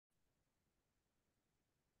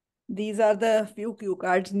These are the few cue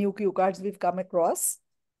cards, new cue cards we've come across.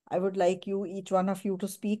 I would like you, each one of you, to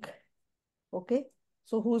speak. Okay.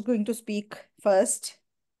 So who's going to speak first?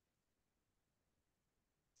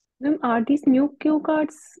 Ma'am, are these new cue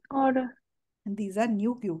cards or And these are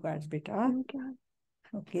new cue cards, beta. new cue?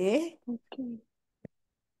 Okay. Okay.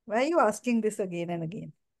 Why are you asking this again and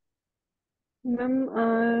again?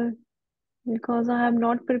 Ma'am, because I have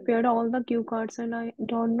not prepared all the cue cards and I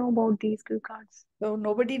don't know about these cue cards. So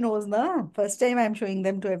nobody knows, na? First time I'm showing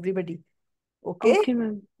them to everybody. Okay. Okay,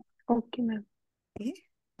 ma'am. Okay, ma'am. Okay.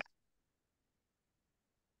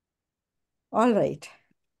 All right.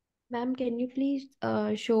 Ma'am, can you please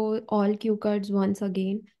show all cue cards once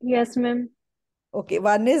again? Yes, ma'am. Okay.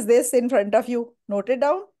 One is this in front of you. Note it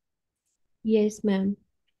down. Yes, ma'am.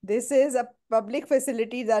 This is a public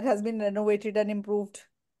facility that has been renovated and improved.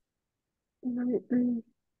 Ma'am,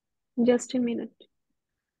 just a minute.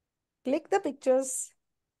 Click the pictures.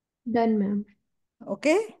 Done, ma'am.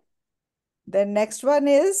 Okay. Then next one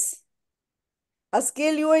is a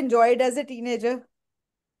skill you enjoyed as a teenager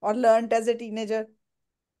or learnt as a teenager.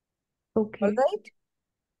 All Okay. right.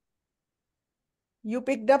 You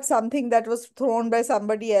picked up something that was thrown by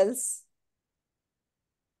somebody else.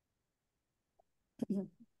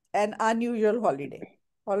 An unusual holiday.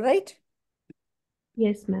 All right.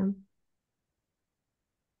 Yes, ma'am.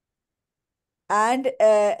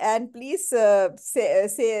 And please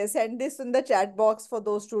send this in the chat box for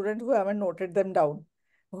those students who haven't noted them down.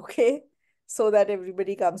 Okay. So that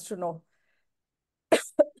everybody comes to know.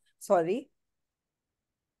 Sorry.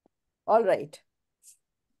 All right.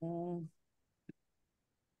 Mm.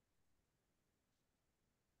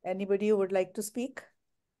 Anybody who would like to speak?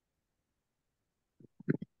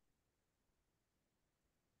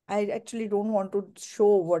 I actually don't want to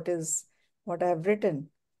show what I have written.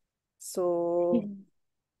 So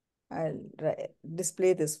I'll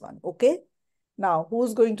display this one. Okay. Now,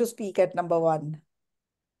 who's going to speak at number one?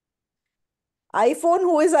 iPhone,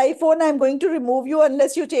 who is iPhone? I'm going to remove you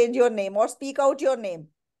unless you change your name or speak out your name.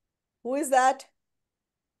 Who is that?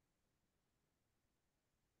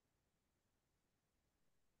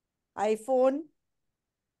 iPhone.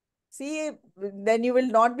 See, then you will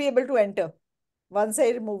not be able to enter once I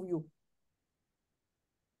remove you.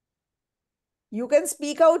 You can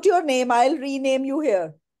speak out your name. I'll rename you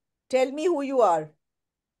here. Tell me who you are.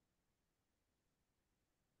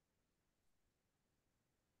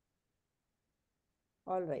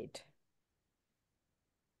 All right.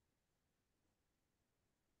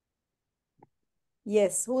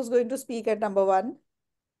 Yes, who's going to speak at number one?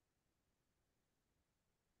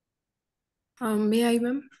 May I,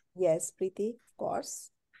 ma'am? Yes, Preeti, of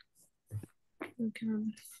course. Okay,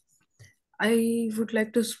 ma'am. I would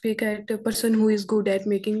like to speak at a person who is good at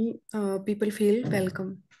making people feel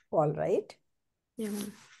welcome. All right. Yeah,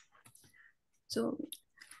 ma'am. So,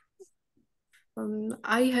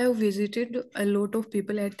 I have visited a lot of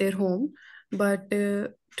people at their home, but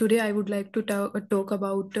today I would like to talk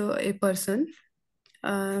about a person.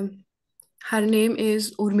 Um Her name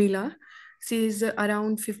is Urmila. She is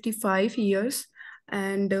around 55 years,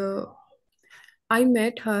 and I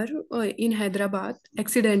met her in Hyderabad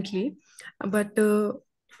accidentally, but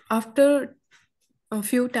after a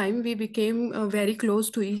few time we became very close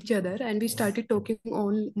to each other and we started talking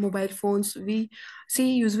on mobile phones. She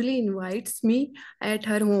usually invites me at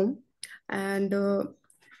her home, and uh,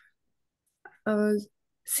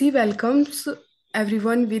 she welcomes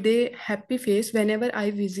everyone with a happy face whenever I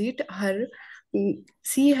visit her.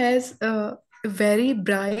 She has a very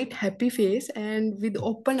bright, happy face, and with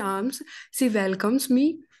open arms, she welcomes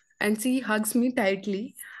me and she hugs me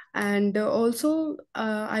tightly. And also,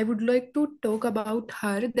 I would like to talk about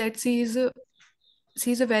her that she is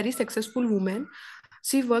a very successful woman.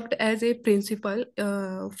 She worked as a principal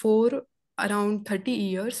for around 30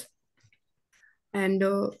 years, and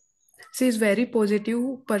she is very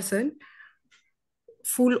positive person,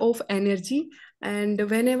 full of energy. And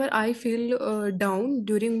whenever I feel down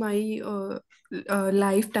during my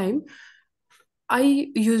lifetime, I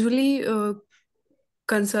usually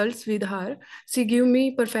consults with her. She give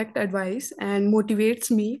me perfect advice and motivates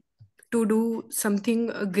me to do something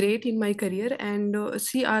great in my career. And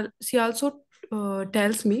she also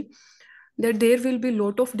tells me that there will be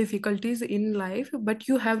lot of difficulties in life, but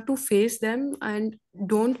you have to face them and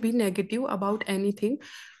don't be negative about anything.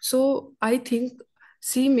 So I think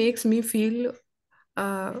she makes me feel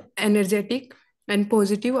energetic and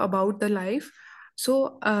positive about the life.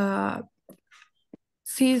 So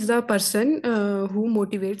she is the person who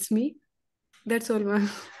motivates me. That's all, ma'am.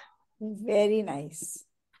 Very nice.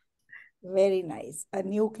 Very nice. A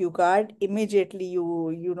new cue card. Immediately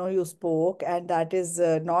you spoke, and that is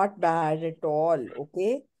not bad at all.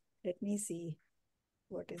 Okay. Let me see.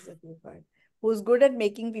 What is a cue card? Who's good at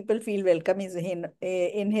making people feel welcome is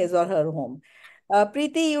in his or her home.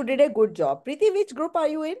 Preeti, you did a good job. Preeti, which group are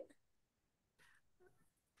you in?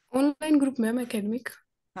 Online group, ma'am, academic.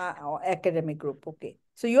 Academic group. Okay.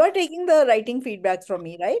 So you are taking the writing feedbacks from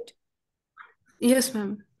me, right? Yes,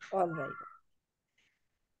 ma'am. All right.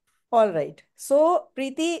 All right. So,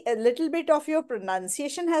 Preeti, a little bit of your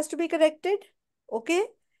pronunciation has to be corrected. Okay.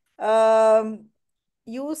 Um,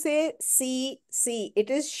 you say C. It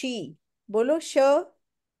is she. Bolo sh.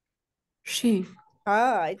 She.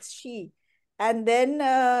 It's she. And then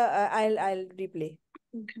I'll replay.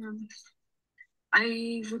 Okay, ma'am.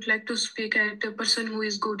 I would like to speak at a person who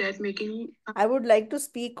is good at making. I would like to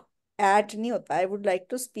speak at नहीं होता. I would like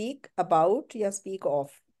to speak about या speak of.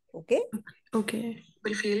 Okay. Okay.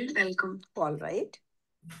 Will feel welcome. All right.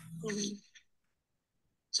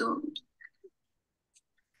 So,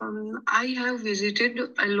 I have visited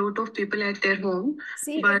a lot of people at their home,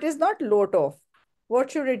 See, but it is not lot of.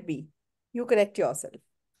 What should it be? You correct yourself.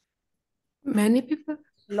 many people.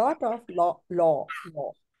 Lot of law.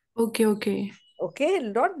 Okay, okay, Okay,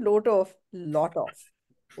 not lot of.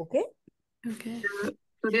 Okay, okay.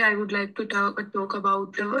 Today I would like to talk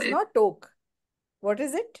about it is not talk. What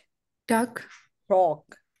is it? duck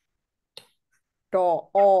Talk.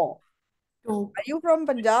 Talk. talk. Are you from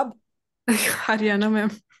Punjab? Haryana,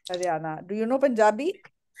 ma'am. Haryana. Do you know Punjabi?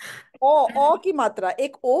 ओ की मात्रा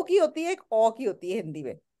एक ओ की होती है एक ओ की होती है हिंदी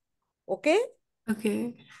में. Okay,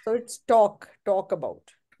 Okay. so it's talk about.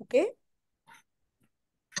 Okay.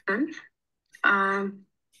 Um,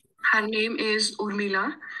 her name is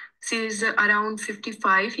Urmila. She is around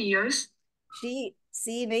 55 years. She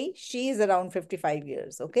नहीं, she is around 55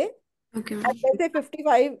 years. Okay. Okay, And ma'am. let's say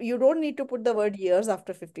 55, you don't need to put the word years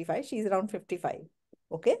after 55. She's around 55.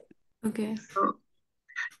 Okay. Okay.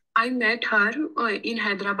 I met her in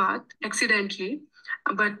Hyderabad accidentally,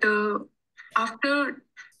 but after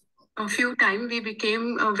a few time we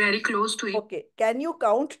became very close to each. Okay. Can you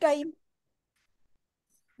count time?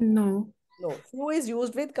 No. No. Few is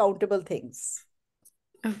used with countable things.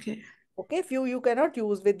 Okay. Okay. Few you cannot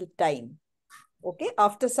use with time. Okay.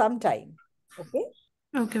 After some time. Okay.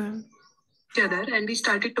 Okay, ma'am. Other and we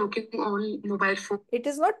started talking on mobile phone. It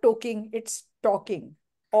is not talking, it's talking.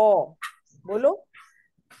 Oh. Bolo?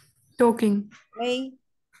 Talking. Nahi.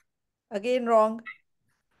 Again wrong.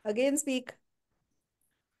 Again speak.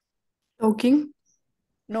 Talking.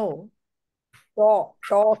 No.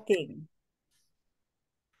 Talking.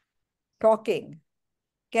 Talking.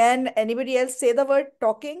 Can anybody else say the word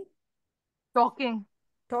talking? Talking.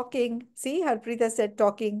 Talking. See, Harpreet has said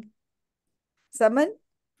talking. Saman,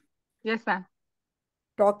 Yes, ma'am.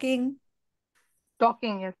 talking.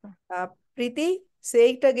 Talking, yes, ma'am. Preeti,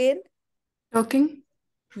 say it again. Talking.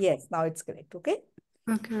 Yes, now it's correct. Okay.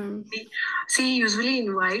 Okay, ma'am. She usually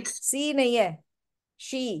invites. See nahi hai.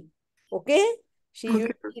 She. Okay. She Okay.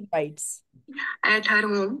 usually invites. At her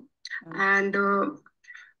home, and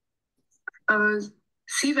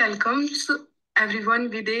she welcomes everyone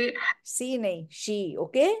with a. See nahi. She.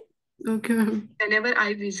 Okay. Okay, ma'am. Whenever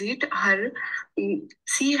I visit her,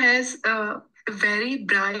 she has a very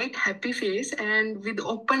bright, happy face, and with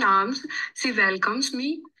open arms, she welcomes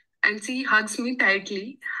me and she hugs me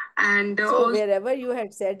tightly. And So also, wherever you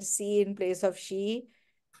had said see in place of she,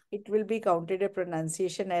 it will be counted a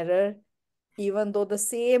pronunciation error. Even though the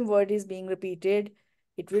same word is being repeated,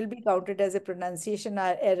 it will be counted as a pronunciation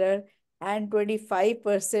error, and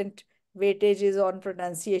 25% weightage is on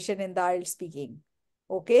pronunciation in the IELTS speaking.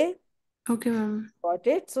 Okay? okay, ma'am. Got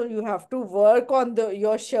it? So you have to work on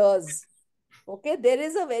your shares. Okay? There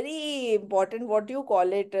is a very important, what do you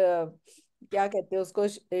call it? क्या कहते हैं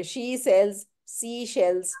उसको? She sells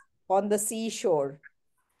seashells on the seashore.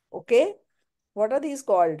 Okay? What are these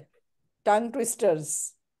called? Tongue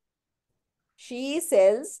twisters. She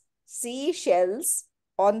sells seashells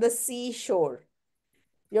on the seashore.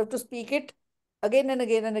 You have to speak it again and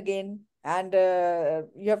again and again, and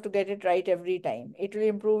you have to get it right every time. It will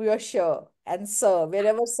improve your sure and sir.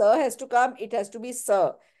 Wherever sir has to come, it has to be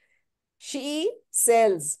sir. She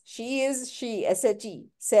sells. She is she, S-H-E,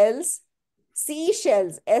 sells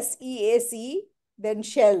seashells, S-E-A-C, then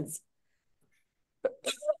shells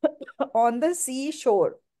on the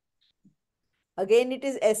seashore. Again, it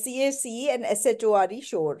is S-E-A-C and S-H-O-R-E,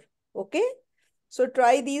 shore. Okay? So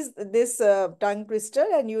try this tongue twister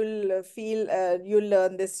and you'll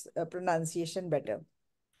learn this pronunciation better.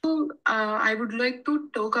 I would like to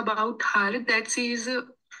talk about her that she is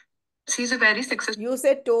She's a very successful You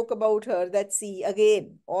said talk about her. That's C.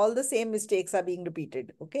 Again, all the same mistakes are being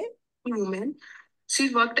repeated. Okay. woman.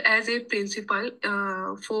 She worked as a principal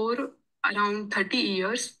for around 30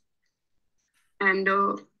 years, and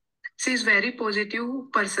she's very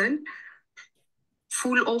positive person,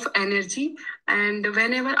 full of energy. And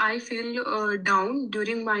whenever I feel down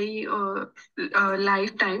during my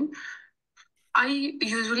lifetime, I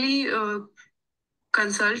usually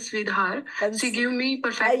consults with her. She give me I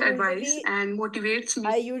perfect advice usually and motivates me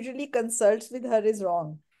I usually consults with her is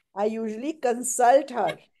wrong. I usually consult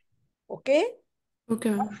her. Okay?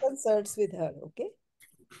 Okay, Not ma'am. consults with her. Okay?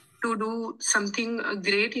 To do something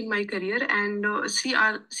great in my career. And she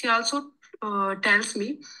also tells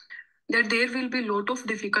me that there will be lot of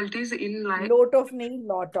difficulties in life, Lot of need,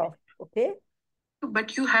 lot of. Okay?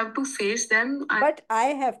 but you have to face them. But I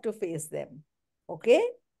have to face them. Okay?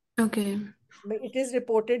 Okay, But it is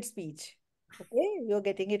reported speech. Okay? You're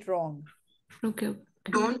getting it wrong. okay.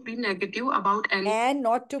 Don't be negative about anything. And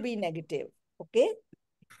not to be negative. Okay?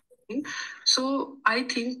 So I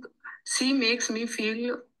think she makes me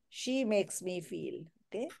feel She makes me feel.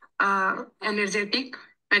 Okay? energetic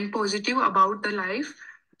and positive about the life.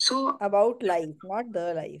 So About life, not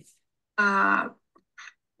the life. uh,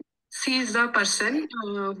 she is the person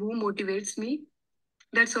who motivates me.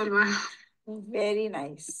 That's all, ma'am. Very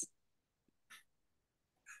nice.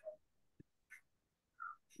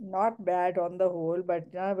 Not bad on the whole, but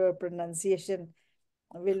your pronunciation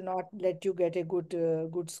will not let you get a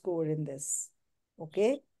good score in this.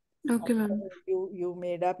 Okay? Okay, ma'am. You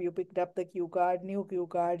made up, you picked up the cue card, new cue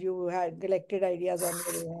card, you had collected ideas on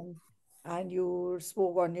your own, and you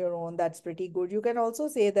spoke on your own. That's pretty good. You can also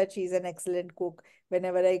say that she's an excellent cook.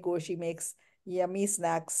 Whenever I go, she makes yummy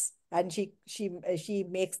snacks, and she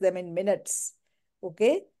makes them in minutes.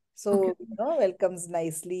 Okay? Okay. So, welcomes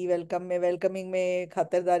nicely. Welcoming में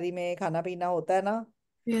खातिरदारी में खाना पीना होता है ना.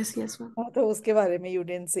 Yes, yes, ma'am. हाँ, तो उसके बारे में you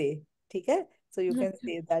didn't say. ठीक है? So you can Okay.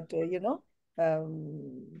 say that,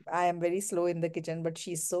 I am very slow in the kitchen, but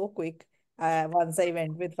she's so quick. Once I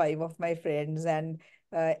went with five of my friends, and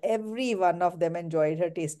every one of them enjoyed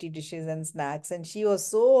her tasty dishes and snacks. And she was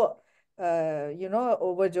so,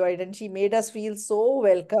 overjoyed, and she made us feel so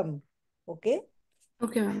welcome. Okay?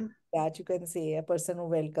 Okay, ma'am. That you can say a person who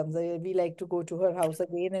welcomes. We like to go to her house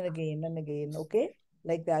again and again and again. Okay?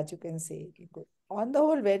 Like that, you can say. Good. On the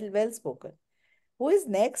whole, well spoken. Who is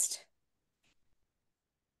next?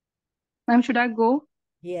 Ma'am, should I go? Uh,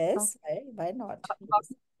 Yes, why not? About Yes.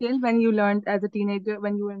 the skill when you learned as a teenager,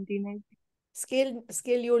 when you were in teenage.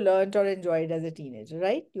 Skill you learned or enjoyed as a teenager,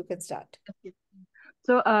 right? You can start. Okay.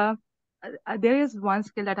 So, there is one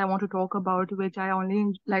skill that I want to talk about, which I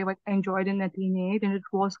only like enjoyed in a teenage, and it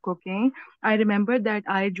was cooking. I remember that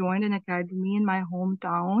I joined an academy in my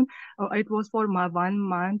hometown. It was for my 1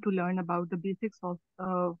 month to learn about the basics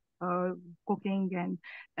of cooking and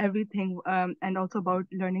everything, and also about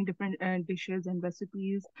learning different dishes and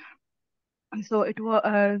recipes. So it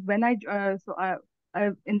was when I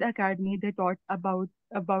in the academy they taught about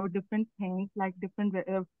different things like different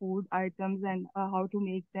food items and how to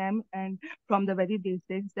make them, and from the very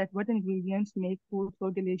basics that what ingredients make food so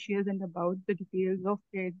delicious, and about the details of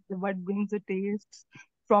it, what brings the tastes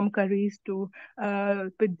from curries to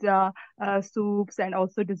pizza, soups, and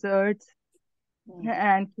also desserts Hmm.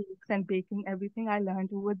 and cakes and baking. Everything I learned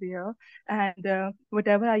over there. And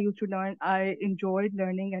whatever I used to learn, I enjoyed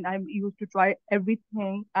learning, and I used to try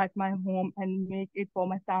everything at my home and make it for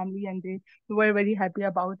my family, and they were very happy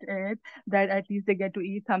about it, that at least they get to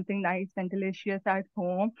eat something nice and delicious at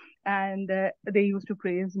home. And they used to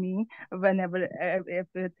praise me whenever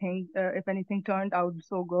if anything turned out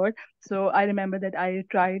so good. So I remember that I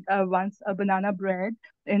tried once a banana bread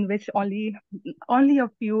in which only a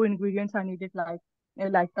few ingredients are needed,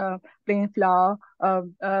 like plain flour,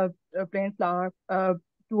 plain flour, 2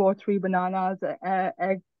 or 3 bananas,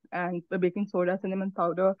 egg, and baking soda, cinnamon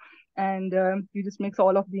powder, and you just mix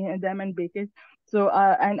all of them and bake it. So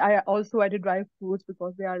and I also added dry fruits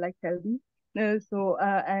because they are like healthy.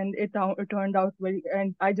 And it turned out very,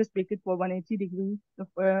 and I just baked it for 180 degrees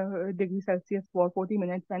Celsius for 40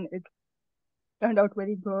 minutes, and it turned out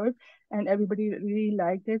very good, and everybody really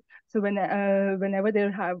liked it. So whenever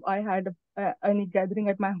I had any gathering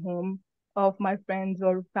at my home of my friends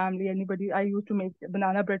or family, anybody, I used to make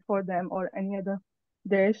banana bread for them or any other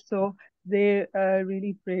dish. So they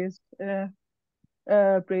really praised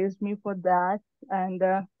me for that, and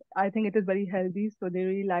I think it is very healthy. So they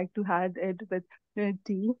really like to have it with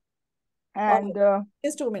tea. All And right.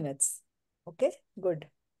 Just 2 minutes. Okay, good.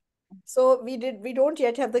 So we don't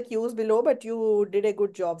yet have the cues below, but you did a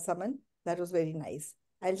good job, Saman. That was very nice.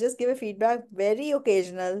 I'll just give a feedback, very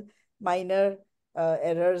occasional, minor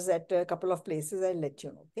errors at a couple of places, I'll let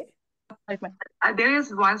you know. Okay. Right, ma'am. There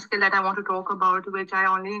is one skill that I want to talk about, which I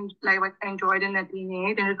only enjoyed in a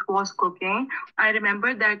teenage, and it was cooking. I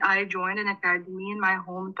remember that I joined an academy in my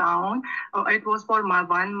hometown. It was for my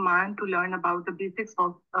 1 month to learn about the basics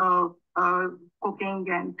of cooking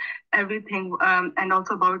and everything, and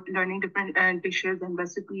also about learning different dishes and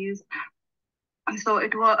recipes. So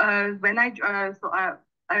it was when I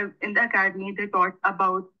in the academy they taught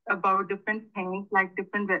about different things like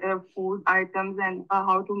different food items and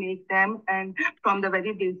how to make them, and from the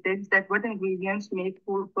very basics that what ingredients make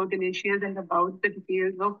food so delicious, and about the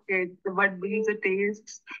details of it, what brings the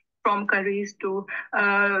tastes from curries to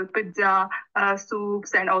pizza,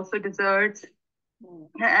 soups, and also desserts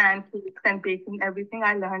and cakes and baking, everything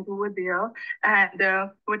I learned over there.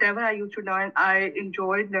 And whatever I used to learn, I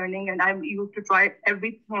enjoyed learning, and I used to try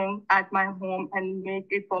everything at my home and make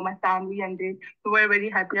it for my family. And they were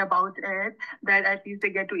very happy about it, that at least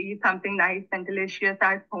they get to eat something nice and delicious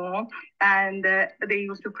at home. And they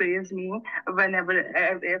used to praise me whenever,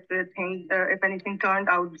 if anything turned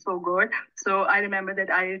out so good. So I remember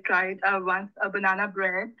that I tried once a banana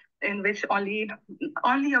bread in which only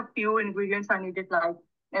a few ingredients are needed,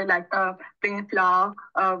 like plain flour,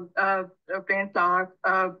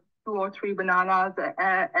 two or three bananas,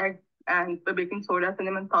 egg, and baking soda,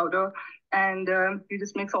 cinnamon powder, and you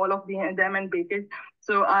just mix all of them and bake it.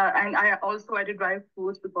 So and I also added dry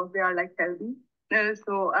fruits because they are like healthy. And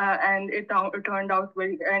it turned out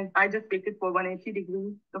very, and I just baked it for 180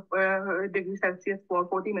 degrees Celsius for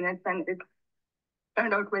 40 minutes, and it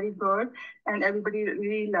turned out very good, and everybody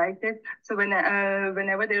really liked it. So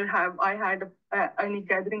whenever I had any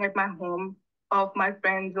gathering at my home of my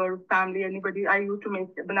friends or family, anybody, I used to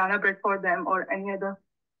make banana bread for them or any other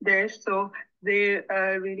dish. So they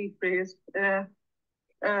really praised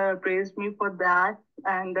me for that,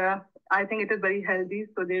 and I think it is very healthy.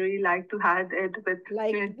 So they really like to have it with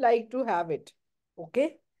Like to have it.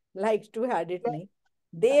 Okay. Like to had it nahi.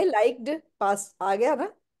 They liked pass आ गया ना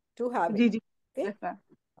to have ji it. Ji Okay. yes ma'am.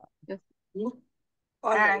 Yes.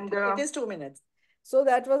 All right. And It is 2 minutes. So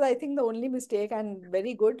that was, I think, the only mistake, and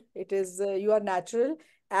very good. It is you are natural,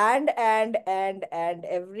 and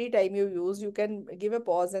every time you use, you can give a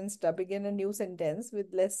pause and start begin a new sentence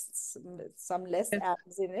with some less yes,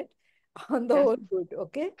 ands in it. On the yes, whole, good.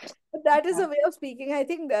 Okay. But that is ma'am. a way of speaking. I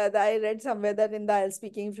think that I read somewhere that in the IELTS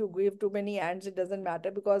speaking, if you give too many ands, it doesn't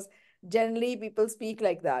matter because generally people speak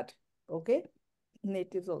like that. Okay.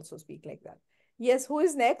 Natives also speak like that. Yes. Who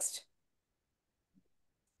is next?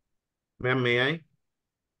 Ma'am, may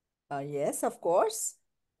I? Yes, of course.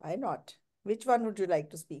 Why not? Which one would you like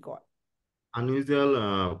to speak on?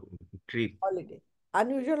 Unusual trip. Holiday.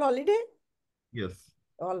 Unusual holiday? Yes.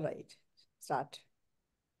 All right. Start.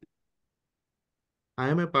 I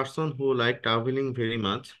am a person who like traveling very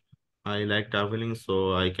much. I like traveling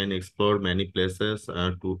so I can explore many places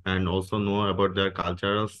and also know about their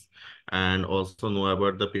cultures and also know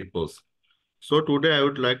about the peoples. So today I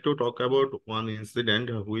would like to talk about one incident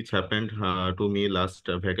which happened to me last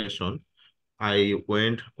vacation. I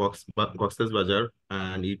went Cox's Bazar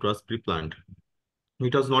and it was pre-planned.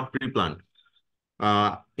 It was not pre-planned.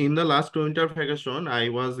 In the last winter vacation, I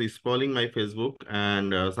was scrolling my Facebook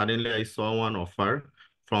and suddenly I saw one offer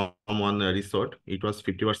from one resort. It was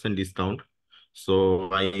 50% discount. So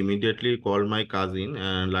I immediately called my cousin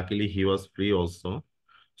and luckily he was free also.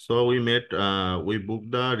 So we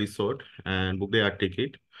booked the resort and booked the air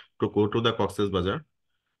ticket to go to the Cox's Bazar.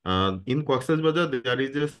 In Cox's Bazar, there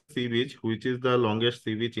is a sea beach, which is the longest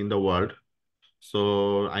sea beach in the world.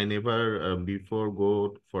 So I never before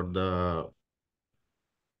go for the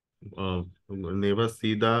never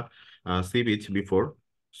see the sea beach before.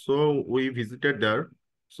 So we visited there.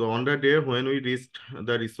 So on the day when we reached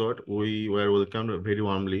the resort, we were welcomed very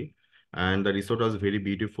warmly. And the resort was very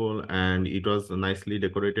beautiful and it was nicely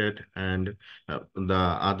decorated. And the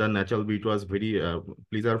other natural beauty was very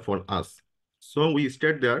pleasure for us. So we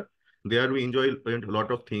stayed there. There we enjoyed a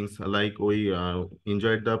lot of things like we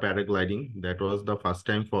enjoyed the paragliding. That was the first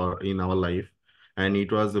time for in our life. And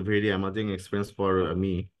it was a very amazing experience for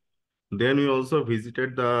me. Then we also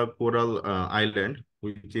visited the Coral Island,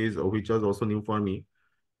 which was also new for me.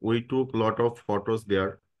 We took a lot of photos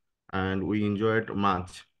there, and we enjoyed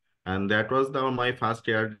much. And that was my first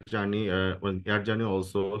air journey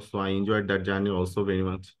also. So I enjoyed that journey also very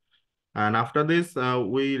much. And after this,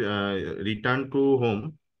 we returned to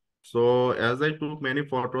home. So as I took many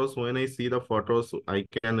photos, when I see the photos, I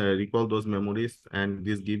can recall those memories, and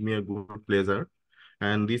this give me a good pleasure.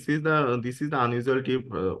 And this is the unusual trip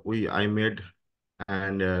I made,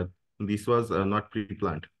 and this was not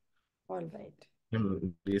pre-planned. All right.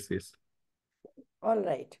 This is. All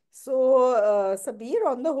right. So, Sabir,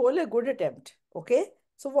 on the whole, a good attempt. Okay.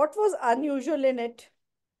 So, what was unusual in it?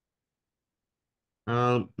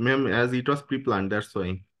 Ma'am, as it was pre-planned, that's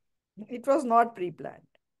why. It was not pre-planned.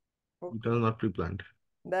 It was not pre-planned.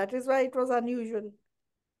 That is why it was unusual.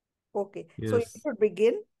 Okay. So, you Yes. should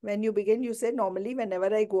begin. When you begin, you say, normally,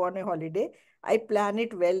 whenever I go on a holiday, I plan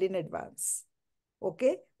it well in advance.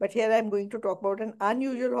 Okay. But here I'm going to talk about an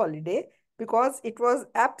unusual holiday because it was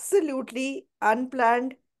absolutely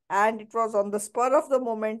unplanned and it was on the spur of the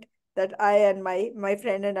moment that I and my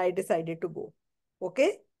friend and I decided to go.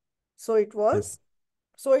 Okay. So it Yes. was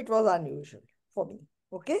so it was unusual for me.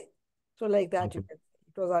 Okay. So like that you Okay. can say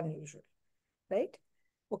it was unusual, right?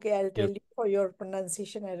 Okay, I'll tell Yes. you for your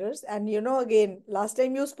pronunciation errors. And again, last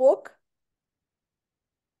time you spoke,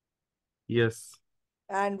 Yes.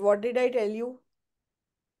 and what did I tell you?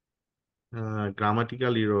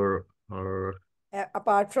 Grammatical error or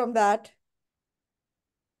Apart from that,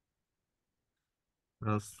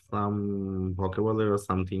 some vocabulary or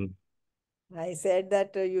something. I said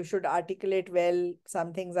that you should articulate well.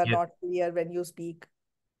 Some things are Yes. not clear when you speak.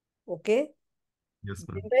 Okay. Yes,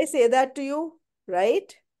 ma'am. Didn't I say that to you?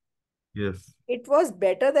 Right? Yes. It was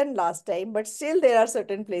better than last time, but still there are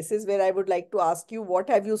certain places where I would like to ask you, what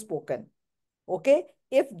have you spoken? Okay.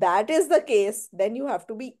 If that is the case, then you have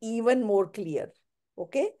to be even more clear.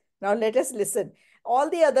 Okay. Now let us listen. All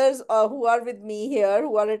the others who are with me here,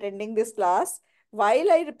 who are attending this class,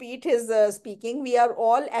 while I repeat his speaking, we are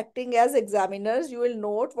all acting as examiners. You will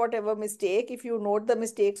note whatever mistake. If you note the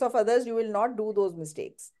mistakes of others, you will not do those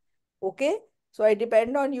mistakes. Okay. So I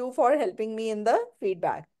depend on you for helping me in the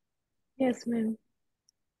feedback. Yes, ma'am.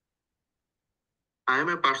 I am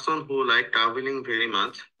a person who like traveling very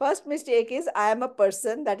much. First mistake is I am a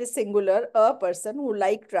person, that is singular, a person who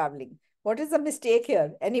like traveling. What is the mistake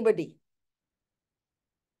here? Anybody?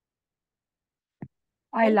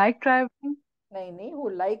 I like traveling. नहीं नहीं, who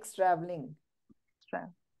likes traveling.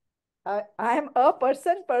 Tra- I am a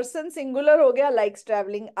person, person singular हो गया, likes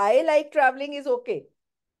traveling. I like traveling is okay.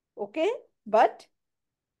 Okay? But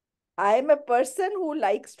I am a person who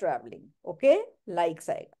likes traveling. Okay? Likes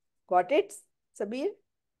आएगा. Got it, Sabir?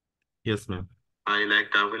 Yes, ma'am. I like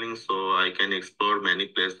traveling, so I can explore many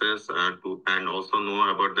places and also know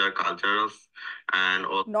about their cultures and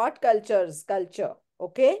also Not cultures, culture.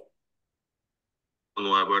 Okay?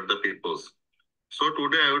 know about the peoples. So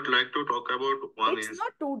today I would like to talk about one It's is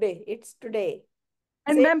not today, it's today.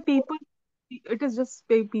 And Say, ma'am, people, it is just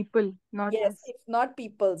people, not yes, us. it's not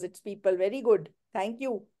peoples, it's people. Very good. Thank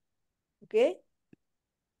you. Okay?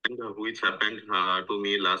 which happened to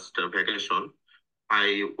me last vacation.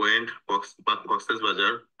 I went Cox's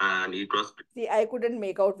Bazar and it was See, I couldn't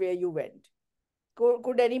make out where you went.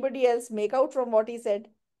 Could anybody else make out from what he said?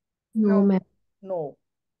 No, No. ma'am. No.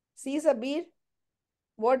 See, Sabir,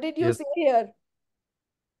 what did you yes say here?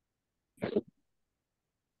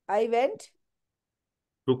 I went.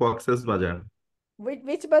 to Cox's Bazar.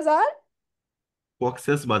 Which bazaar?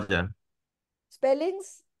 Cox's Bazar.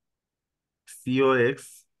 Spellings?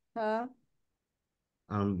 COX Huh?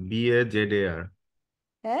 BAZAR.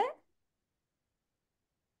 Eh?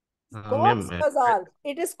 Ma'am, Cox Bazaar.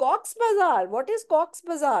 It is Cox Bazaar. What is Cox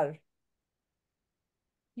Bazaar?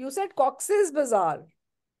 You said Cox's Bazaar.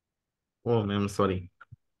 oh ma'am, sorry.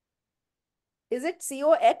 Is it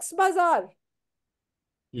COX Bazaar?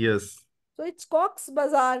 Yes, So it's Cox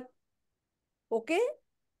Bazaar. Okay?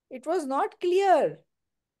 It was not clear.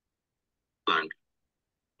 planned.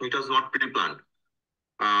 It was not pre-planned.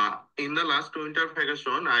 In the last winter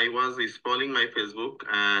vacation, I was scrolling my Facebook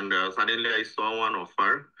and suddenly I saw one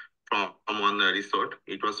offer from one resort.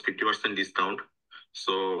 It was 50% discount.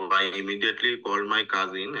 So I immediately called my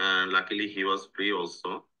cousin and luckily he was free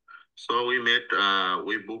also. So we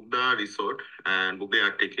booked the resort and booked the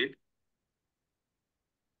air ticket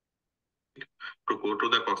to go to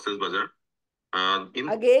the Cox's Bazar.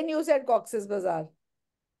 Again, you said Cox's Bazaar.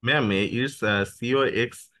 Ma'am, it's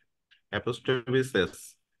COX apostrophe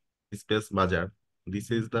S space Bazar. This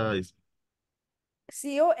is the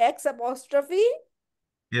COX apostrophe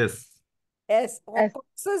yes. S. As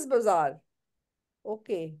Cox's Bazaar.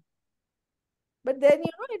 Okay. But then,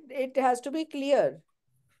 it has to be clear.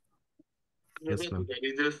 Yes, ma'am.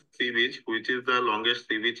 There is a sea beach, which is the longest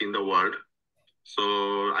sea beach in the world. So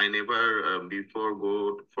I never before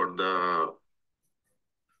go for the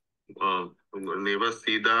never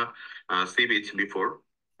see the sea beach before.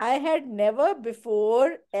 I had never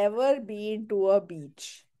before ever been to a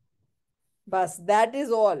beach. Bas, that is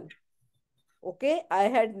all. Okay. I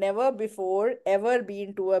had never before ever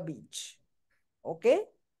been to a beach. Okay.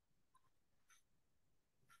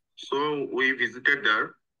 So we visited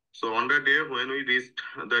there. So on the day when we reached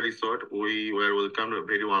the resort, we were welcomed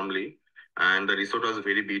very warmly. And the resort was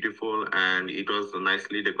very beautiful and it was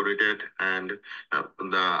nicely decorated. And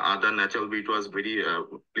the other natural beauty was very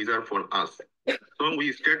pleasant for us. So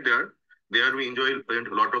we stayed there. There we enjoyed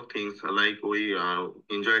a lot of things. Like we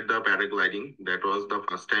enjoyed the paragliding. That was the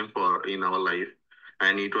first time for in our life,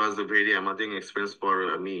 and it was a very amazing experience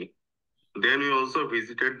for me. Then we also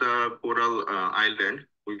visited the Coral Island,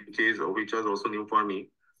 which was also new for me.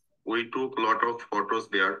 We took a lot of photos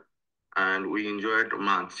there, and we enjoyed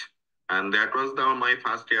much. And that was my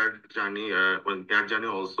first air journey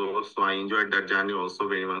also. So I enjoyed that journey also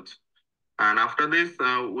very much. And after this,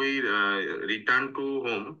 we returned to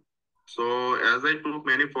home. So as I took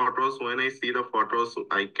many photos, when I see the photos,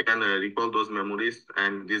 I can recall those memories,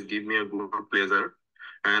 and this give me a good pleasure.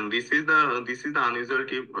 And this is the unusual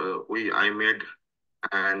trip we I made,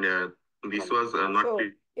 and this was not. So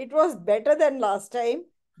it was better than last time.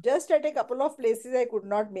 Just at a couple of places, I could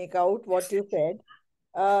not make out what you said.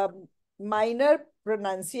 Minor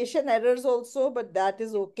pronunciation errors also, but that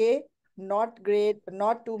is okay. Not great,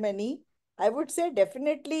 not too many. I would say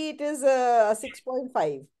definitely it is a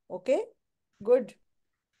 6.5. Okay, good.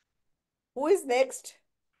 Who is next?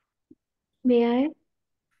 May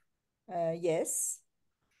I? Yes,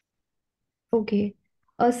 Okay.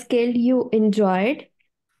 A skill you enjoyed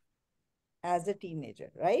as a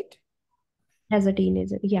teenager, right? as a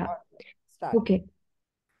teenager. Yeah. All right, start. Okay.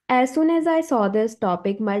 As soon as I saw this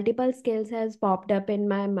topic, multiple skills has popped up in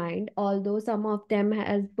my mind, although some of them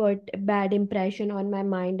has put bad impression on my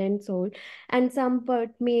mind and soul, and some put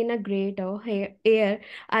me in a greater air.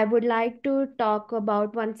 I would like to talk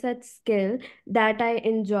about one such skill that I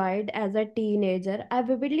enjoyed as a teenager. I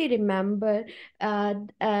vividly remember at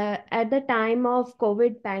the time of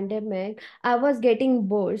COVID pandemic, I was getting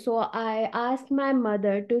bored, so I asked my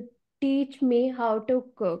mother to teach me how to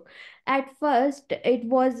cook. At first, it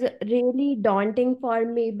was really daunting for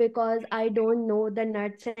me because I don't know the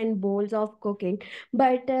nuts and bolts of cooking.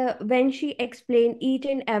 But when she explained each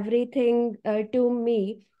and everything to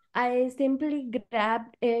me, I simply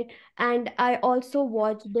grabbed it, and I also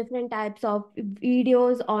watched different types of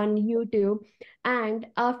videos on YouTube. And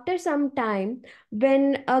after some time,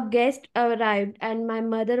 when a guest arrived and my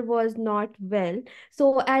mother was not well,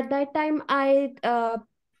 so at that time I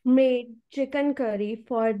made chicken curry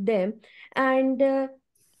for them. And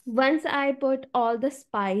once I put all the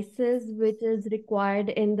spices which is required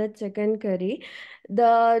in the chicken curry,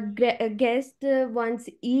 the guest once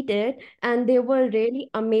eat it, and they were really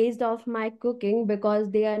amazed of my cooking because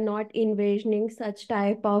they are not envisioning such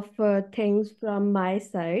type of things from my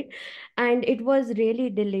side. And it was really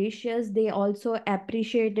delicious. They also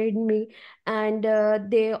appreciated me, and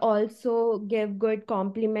they also gave good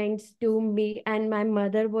compliments to me, and my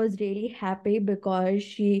mother was really happy because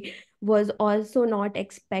she was also not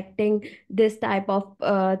expecting this type of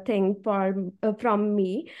thing from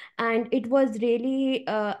me. And it was really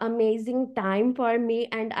amazing time for me,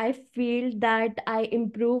 and I feel that I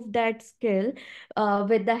improved that skill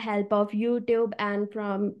with the help of YouTube and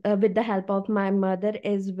from with the help of my mother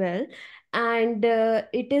as well. And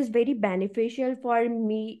it is very beneficial for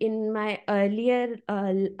me in my earlier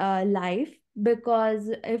life, because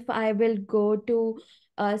if I will go to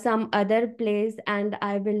some other place, and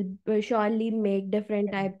I will surely make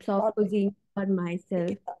different types of All right. cuisine for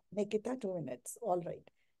myself. Nikita, 2 minutes. All right.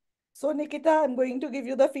 So, Nikita, I'm going to give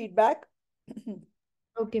you the feedback.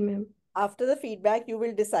 Okay, ma'am. After the feedback, you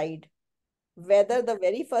will decide whether the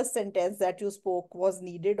very first sentence that you spoke was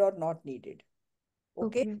needed or not needed.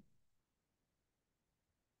 Okay? Okay.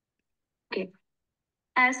 Okay.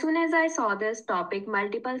 As soon as I saw this topic,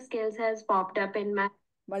 multiple skills has popped up.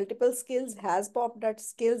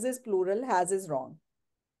 Skills is plural, has is wrong.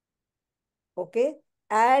 Okay?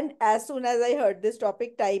 And as soon as I heard this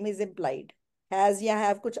topic, time is implied. Has या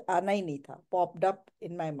have कुछ आना ही नहीं था. Popped up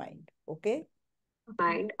in my mind. Okay?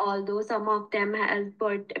 Mind, although some of them has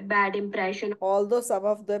put bad impression. Although some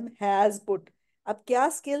of them has put. अब क्या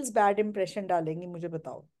skills bad impression डालेंगी मुझे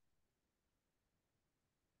बताओ.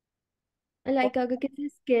 Like अगर किसी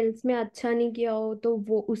स्किल्स में अच्छा नहीं किया हो तो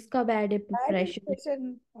वो उसका bad Bad impression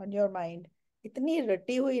impression on your mind. इतनी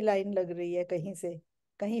रटी हुई लाइन लग रही है कहीं से.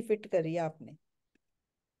 कहीं फिट करी है आपने.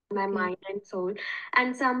 my mind and soul,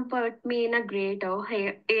 and some put me in a great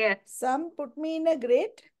air. Some put me in a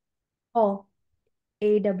great Oh,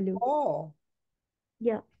 AW. awe.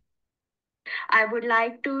 Yeah. I would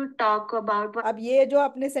like to talk about अब ये जो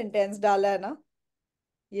आपने सेंटेंस डाला है ना,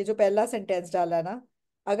 ये जो पहला सेंटेंस डाला है ना,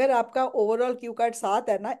 अगर आपका ओवरऑल क्यू कार्ड 7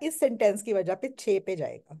 है ना, इस सेंटेंस की वजह पे 6 पे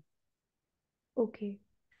जाएगा. Okay.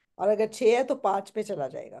 और अगर 6 है तो 5 पे चला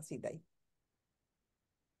जाएगा सीधा ही.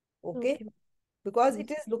 Okay? Okay. Because Yes.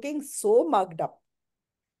 it is looking so mugged up.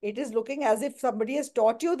 It is looking as if somebody has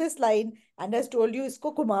taught you this line and has told you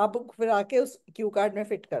इसको घुमा फिरा के उस क्यू कार्ड में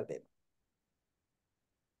फिट कर दे.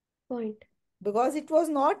 Point. Because it was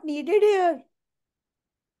not needed here.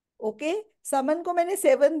 Okay? समन को मैंने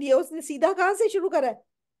 7 दिया, उसने सीधा कहाँ से शुरू करा है?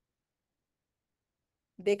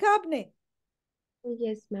 देखा आपने?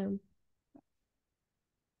 Yes, ma'am.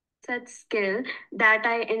 Such skill that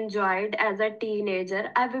I enjoyed as a teenager.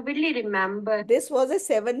 I vividly remember This was a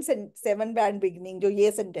 7 band beginning, जो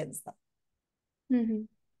ये sentence था. Mm-hmm.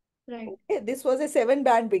 Right. Okay? This was a 7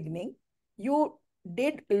 band beginning. You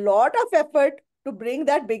did a lot of effort to bring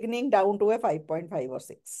that beginning down to a 5.5 or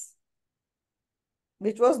 6,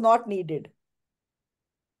 which was not needed.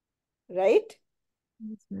 Right?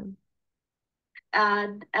 Yes, ma'am.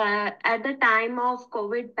 at the time of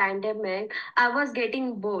COVID pandemic, I was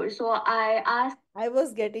getting bored. So I asked I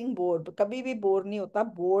was getting bored. कभी भी bore नहीं होता,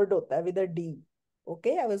 bored होता है with a D.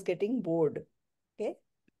 Okay? I was getting bored. Okay?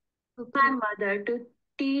 my Okay. mother to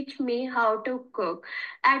teach me how to cook.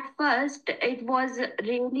 At first, it was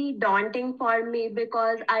really daunting for me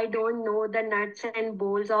because I don't know the nuts and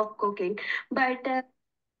bolts of cooking. But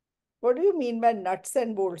What do you mean by nuts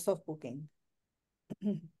and bolts of cooking?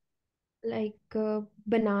 Like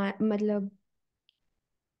बना मतलब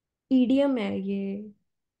idiom है ये.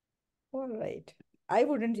 All right. I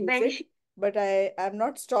wouldn't use when it, she but I'm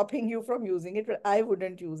not stopping you from using it, but I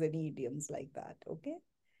wouldn't use any idioms like that. Okay?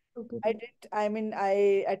 Okay, I ma'am. did, I mean,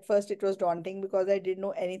 at first it was daunting because I didn't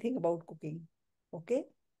know anything about cooking. Okay?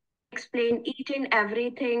 explained each and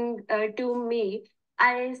everything to me,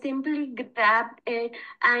 I simply grabbed it,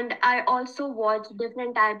 and I also watched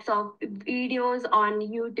different types of videos on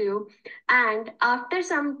YouTube. And after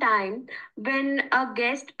some time, when a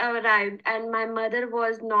guest arrived and my mother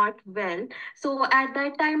was not well, so at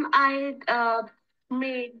that time I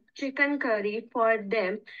made chicken curry for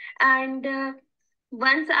them. And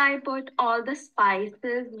once I put all the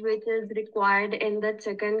spices which is required in the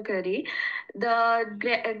chicken curry,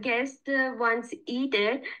 the guests once eat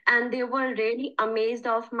it, and they were really amazed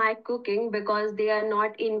of my cooking because they are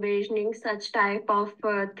not envisioning such type of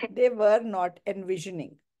things They were not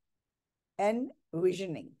envisioning.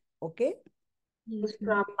 Okay? Yes, from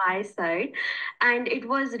ma'am. my side, and it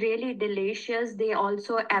was really delicious. They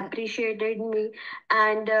also appreciated me,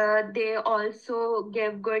 and they also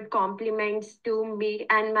gave good compliments to me,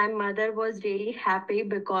 and my mother was really happy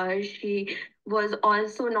because she was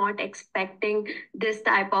also not expecting this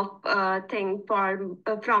type of thing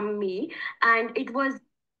from me. And it was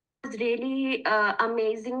really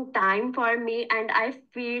amazing time for me, and I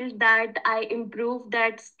feel that I improved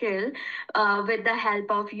that skill with the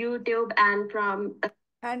help of YouTube and from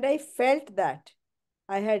And I felt that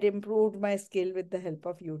I had improved my skill with the help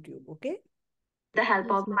of YouTube. Okay? the help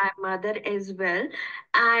Yes, of ma'am. my mother as well.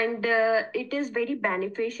 And it is very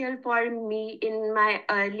beneficial for me in my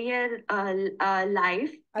earlier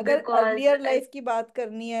life अगर because earlier life की बात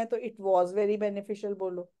करनी है तो it was very beneficial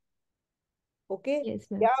बोलो. Okay? Yes,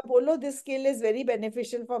 ma'am. Yeah, bolo, this skill is very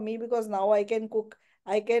beneficial for me because now I can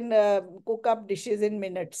cook up dishes in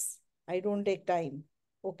minutes. I don't take time.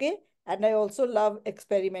 Okay? And I also love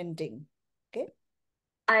experimenting. Okay?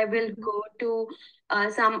 I Okay, will ma'am. go to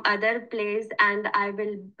some other place and I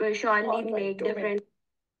will surely All right, make 2 minutes. different.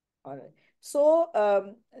 All right. So,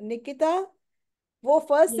 Nikita, वो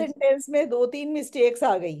first Yes, sentence में 2-3 mistakes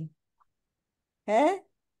आ गई हैं.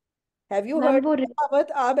 Have you ma'am heard वो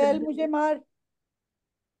कहावत आ बैल मुझे मार?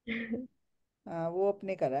 Ma'am हाँ, वो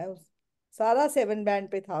अपने करा है उस सारा 7 बैंड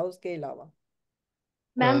पे था उसके अलावा.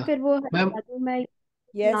 फिर वो मैम हटा दूं मैं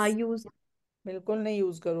ना यस, यूज. बिल्कुल नहीं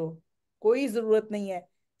यूज करो. कोई जरूरत नहीं है.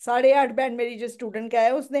 8.5 बैंड मेरी जो स्टूडेंट का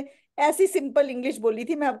है उसने ऐसी सिंपल इंग्लिश बोली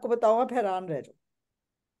थी, मैं आपको बताऊंगा, आप हैरान रह जाओ.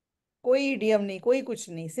 कोई इडियम नहीं, कोई कुछ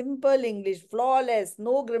नहीं, simple English, flawless,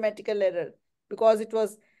 no grammatical error, because it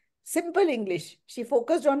was simple English. She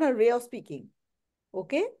focused on her way of speaking.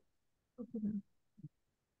 Okay? Okay, ma'am.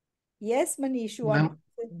 Yes, Manish, you want ma'am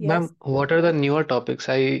to say? Ma'am Yes, what are the newer topics?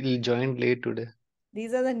 I joined late today.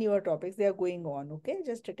 these are the newer topics, they are going on. Okay,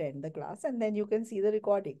 just attend the class and then you can see the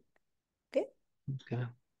recording. Okay? Okay.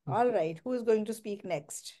 All right, who is going to speak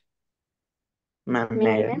next? Ma'am, Me,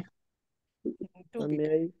 may ma'am. Two may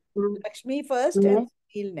people. I? Lakshmi first May and I?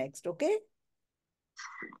 Sunil next. Okay?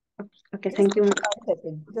 Okay, Just thank you. give me 1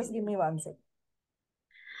 second. Just give me 1 second.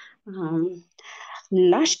 Um,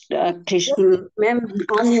 last Just, ma'am,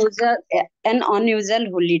 unusual, an unusual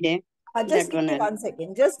holiday. just That give one. me 1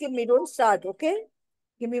 second. Just give me, don't start, okay?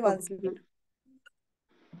 Give me one Okay, second.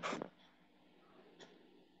 ma'am.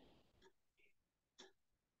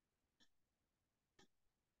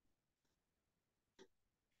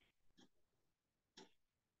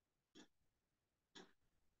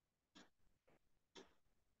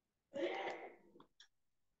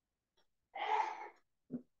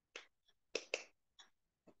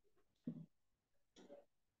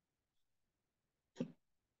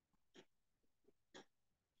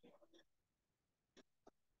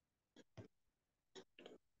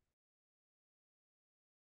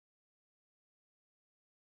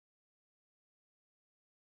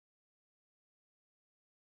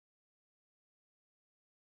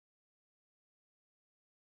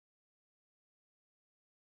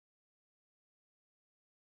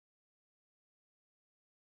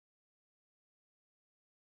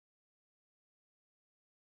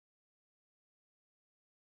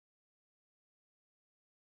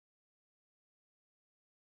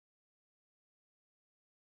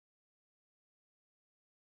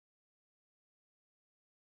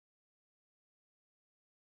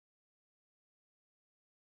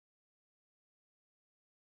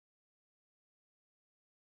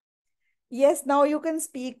 Yes, now you can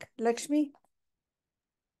speak, Lakshmi.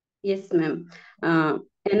 Yes, ma'am.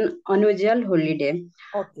 An unusual holiday.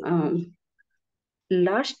 Okay. Um,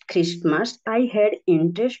 Last Christmas, I had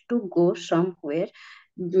interest to go somewhere,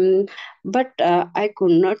 mm, but I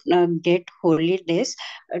could not get holidays.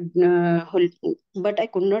 But I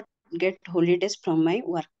could not get holidays from my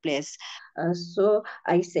workplace. So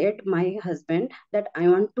I said my husband that I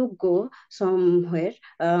want to go somewhere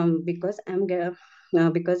because I'm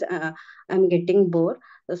getting bored.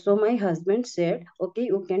 So my husband said, "Okay,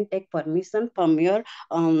 you can take permission from your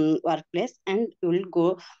workplace and you will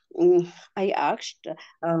go." I asked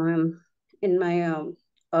in my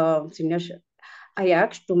senior. I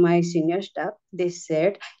asked to my senior staff. They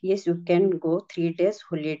said, "Yes, you can go 3 days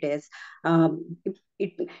holidays."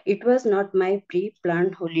 It was not my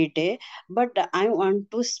pre-planned holiday, but I want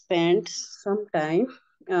to spend some time.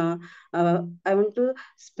 Uh, I want to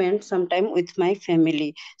spend some time with my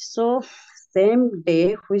family. So same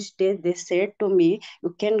day, which day they said to me,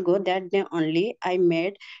 "You can go that day only." I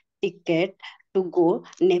made ticket to go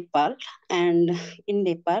Nepal, and in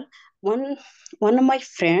Nepal, one one of my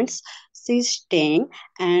friends, she's staying,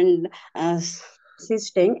 and she's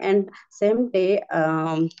staying, and same day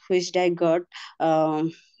which I got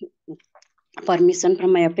um, permission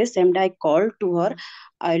from my office. Same day I called to her,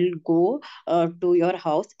 "I'll go to your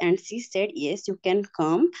house," and she said, "Yes, you can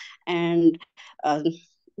come." And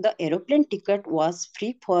the aeroplane ticket was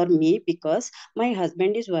free for me because my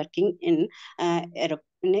husband is working in a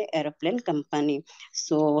aeroplane company.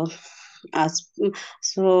 So as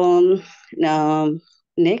so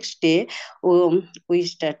next day we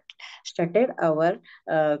started our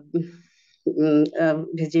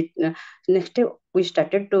visit. Next day we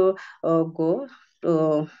started to go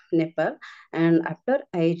to Nepal, and after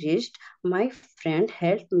I reached, my friend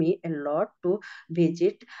helped me a lot to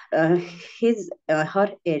visit uh, his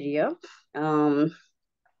her area. um,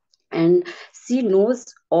 and she knows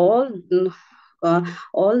all those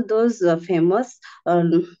famous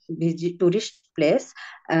tourist place,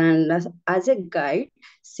 and as a guide,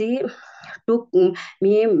 she took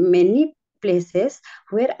me many places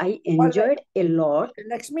where I All enjoyed right. a lot.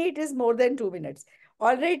 Lakshmi, it is more than 2 minutes.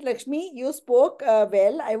 All right, Lakshmi, you spoke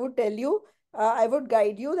well. I would tell you, I would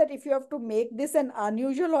guide you that if you have to make this an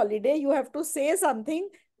unusual holiday, you have to say something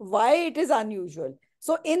why it is unusual.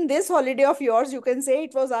 So in this holiday of yours, you can say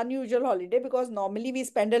it was unusual holiday because normally we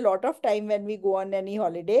spend a lot of time when we go on any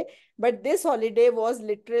holiday, but this holiday was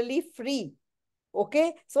literally free.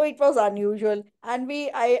 Okay, so it was unusual, and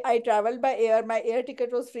I traveled by air. My air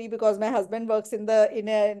ticket was free because my husband works in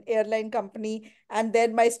an airline company, and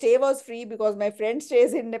then my stay was free because my friend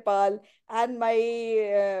stays in Nepal, and my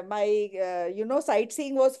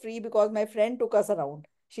sightseeing was free because my friend took us around.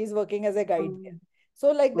 She's working as a guide there. Um,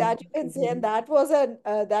 So like that you can say, and okay. that was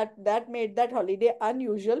that made that holiday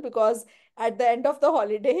unusual because at the end of the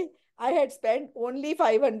holiday I had spent only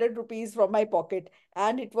 500 rupees from my pocket,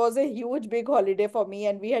 and it was a huge big holiday for me,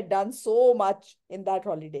 and we had done so much in that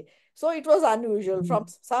holiday. So it was unusual. From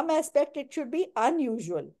some aspect, it should be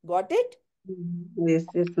unusual. Got it? Yes,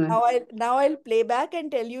 yes, ma'am. Now I'll play back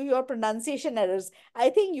and tell you your pronunciation errors. I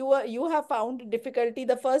think you have found difficulty.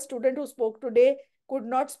 The first student who spoke today could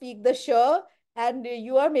not speak the sh, and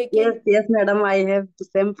you are Yes, making, yes, madam. I have the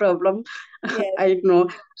same problem. yes, I know.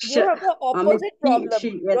 you have the Means opposite problem.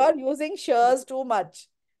 You yes, are using sh's too much.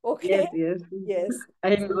 yes, Okay? yes. Yes.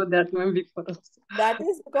 I know that, ma'am, before. That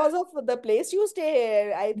is because of the place you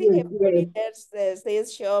stay. I think Yes, everybody yes. there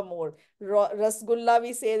says sure more. Rasgulla,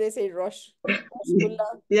 we say, they say Rashgulla.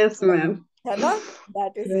 Yes, ma'am. है ना?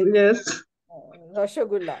 That is it. Yes.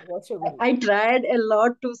 Rasgulla, Rasgulla. I tried a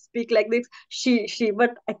lot to speak like this.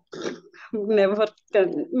 But I never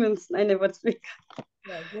can. Means I never speak.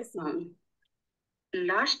 Yeah, just see. Um,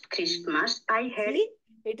 Last Christmas, I had. See,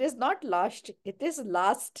 it is not last, it is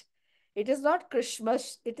last. It is not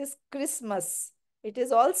Christmas, it is Christmas. It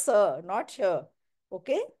is all sir, not sure.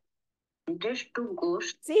 Okay? Just to go.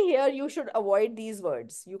 See, here you should avoid these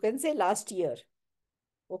words. You can say last year.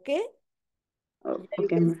 Okay? Oh, Yeah, you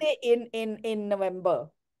okay, can ma'am. say in November.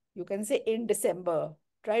 You can say in December.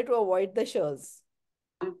 Try to avoid the shurs.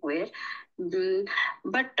 Where,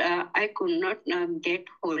 but I could not get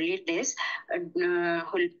holidays.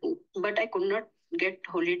 But I could not get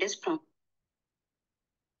holidays from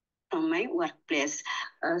my workplace.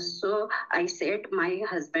 So I said my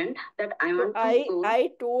husband that I So want to go I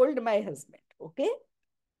told my husband, okay?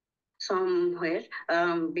 somewhere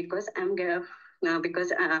because I'm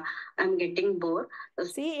getting bored.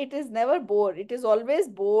 See, it is never bore. It is always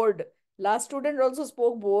bored. Last student also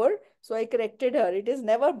spoke bore, so I corrected her. It is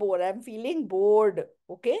never bore. I'm feeling bored.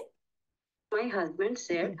 Okay? My husband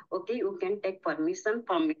said, okay, you can take permission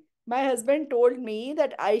from me. My husband told me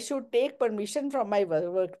that I should take permission from my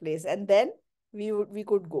workplace, and then we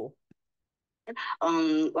could go.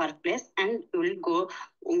 Workplace and will go.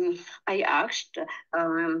 I asked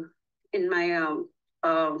in my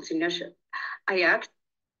senior. I asked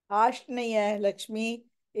Asked nahi hai, Lakshmi.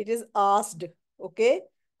 It is asked. Okay.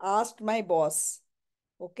 Asked my boss.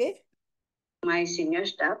 Okay. my senior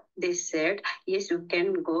staff. They said yes, you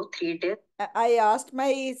can go 3 days. I asked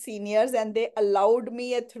my seniors and they allowed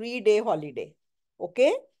me a 3 day holiday.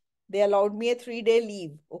 Okay. They allowed me a 3 day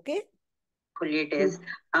leave. Okay. Holidays.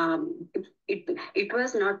 It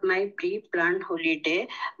was not my pre-planned holiday,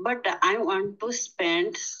 but I want to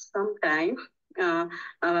spend some time. I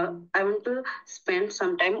want to spend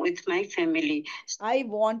some time with my family. I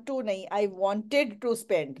want to nahi. I wanted to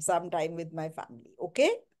spend some time with my family.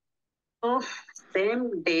 Okay. So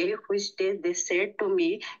same day which day they said to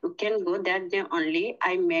me, you can go that day only.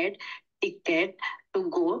 I made ticket to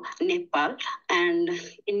go Nepal, and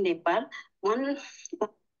in Nepal, one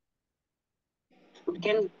you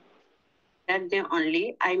can that day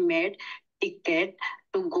only. I made ticket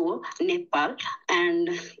to go Nepal, and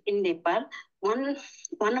in Nepal, one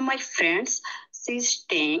of my friends, she's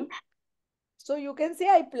staying. So you can say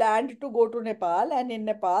I planned to go to Nepal, and in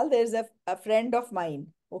Nepal there's a friend of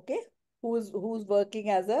mine, okay, who's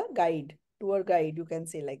working as a guide, tour guide. You can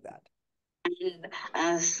say like that.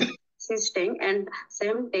 And she's staying, and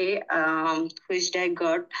same day, which I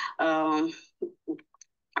got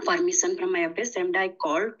permission from my office, and I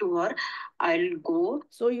called to her. I'll go.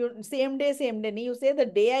 So you same day, same day. You say the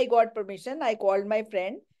day I got permission, I called my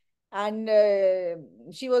friend, and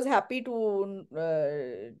she was happy to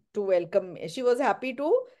welcome. She was happy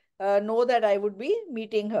to know that I would be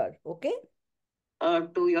meeting her. Okay.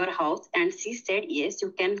 To your house, and she said yes,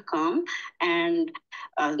 you can come, and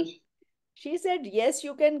she said yes,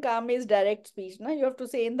 you can come is direct speech. Now you have to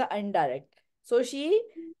say in the indirect. So she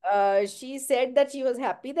said that she was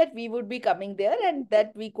happy that we would be coming there and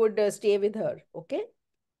that we could stay with her. Okay.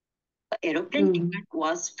 Aeroplane ticket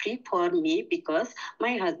was free for me because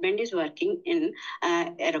my husband is working in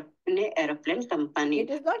in a aeroplane company.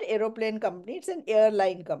 It is not aeroplane company, it's an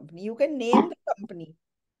airline company. You can name the company.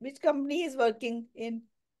 Which company is working in?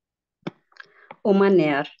 Oman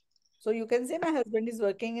Air. So you can say my husband is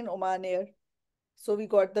working in Oman Air. So we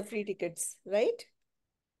got the free tickets, right?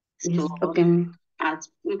 Yes, okay. As,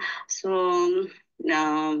 so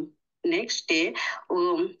next day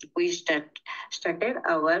we started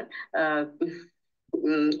our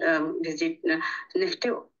visit. Next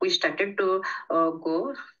day we started to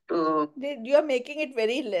go to. You are making it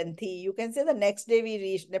very lengthy. You can say the next day we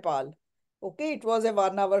reached Nepal. Okay, it was a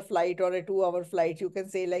 1 hour flight or a 2 hour flight. You can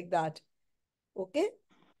say like that. Okay.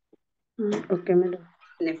 Okay, madam.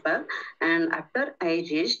 Nepal, and after I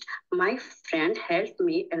reached, my friend helped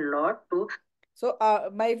me a lot to. So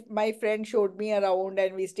my friend showed me around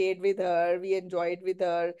and we stayed with her. We enjoyed with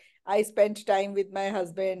her. I spent time with my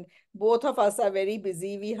husband. Both of us are very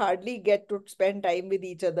busy. We hardly get to spend time with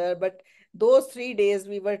each other. But those 3 days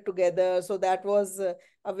we were together. So that was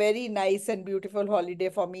a very nice and beautiful holiday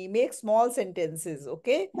for me. Make small sentences,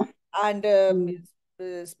 okay? And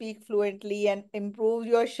speak fluently and improve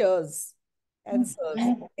your shurs and sirs,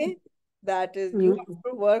 okay? That is, you have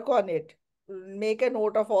to work on it. Make a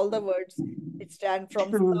note of all the words it stand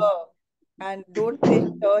from sir and don't say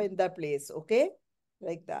sir in the place, okay?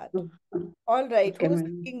 Like that. All right, Okay, who's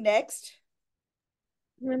madam. speaking next?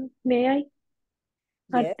 May I?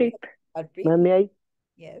 Yes, Harpreet. Harpreet. Ma'am, may I?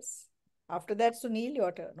 Yes. After that, Sunil,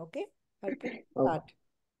 your turn, okay? Harpreet, Oh, start.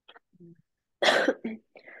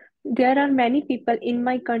 There are many people in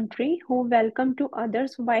my country who welcome to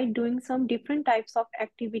others while doing some different types of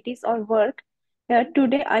activities or work.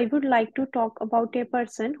 Today, I would like to talk about a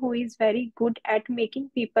person who is very good at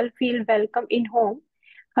making people feel welcome in home.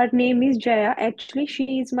 Her name is Jaya. Actually,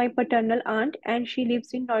 she is my paternal aunt and she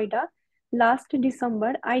lives in Noida. Last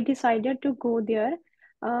December, I decided to go there.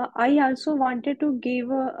 I also wanted to give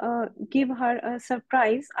her a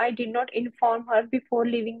surprise. I did not inform her before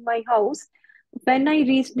leaving my house. When I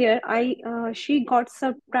reached there, I she got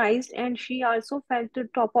surprised and she also felt the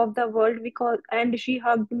top of the world because and she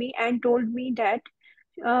hugged me and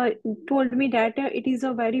uh, told me that it is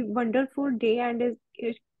a very wonderful day and a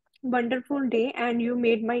wonderful day and you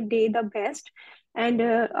made my day the best. And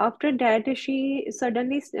after that, she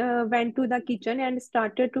suddenly went to the kitchen and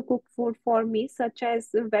started to cook food for me, such as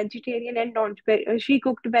vegetarian and non. She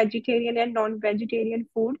cooked vegetarian and non-vegetarian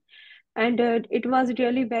food and it was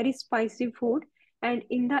really very spicy food. And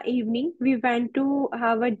in the evening, we went to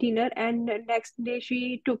have a dinner. And the next day,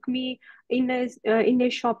 she took me in a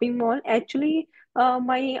shopping mall. Actually,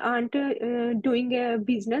 my aunt doing a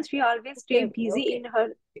business. She always Okay, stay okay, busy okay. in her.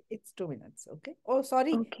 It's 2 minutes. Okay. Oh,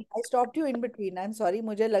 sorry. Okay, I stopped you in between. I'm sorry.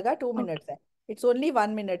 मुझे लगा 2 minutes okay, है. It's only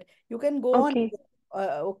 1 minute. You can go on. okay.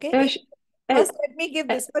 Okay. Uh, sh- uh, First, let me give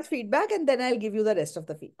uh, this much feedback and then I'll give you the rest of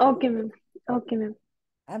the feedback. okay, ma'am. Sorry. Okay, ma'am.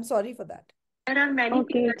 I'm sorry for that. There are many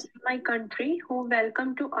Okay, people in my country who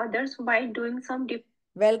welcome to others by doing some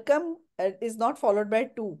Welcome is not followed by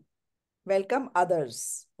to. Welcome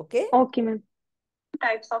others. Okay. okay, ma'am.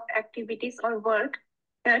 types of activities or work.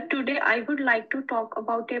 Today, I would like to talk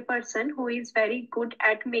about a person who is very good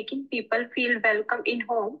at making people feel welcome in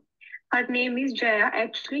home. Her name is Jaya.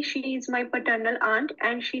 Actually, she is my paternal aunt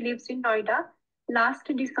and she lives in Noida. Last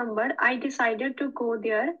December, I decided to go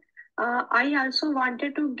there. I also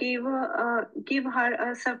wanted to give her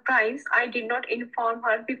a surprise. I did not inform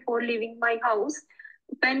her before leaving my house.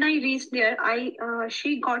 When I reached there, I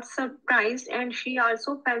she got surprised and she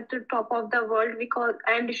also felt the top of the world because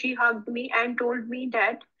and she hugged me and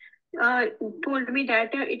uh, told me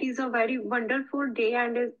that it is a very wonderful day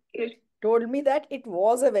and it Told me that it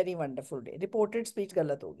was a very wonderful day. Reported speech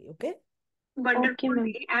गलत होगी. Okay. Okay, wonderful ma'am.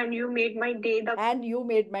 day and you made my day. The And you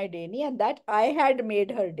made my day, and that I had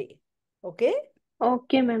made her day. Okay.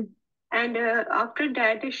 Okay, ma'am. and after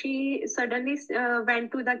that, she suddenly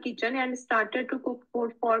went to the kitchen and started to cook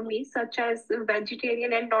food for me, such as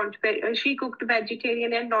vegetarian and non. She cooked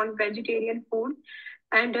vegetarian and non-vegetarian food,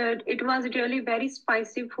 and it was really very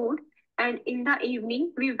spicy food. And in the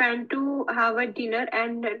evening, we went to have a dinner.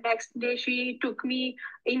 And next day, she took me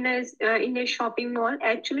in a shopping mall.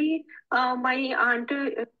 Actually, my aunt.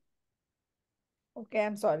 Okay,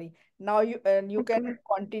 I'm sorry. Now you Okay, can ma'am.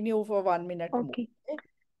 continue for 1 minute more. Okay. Okay?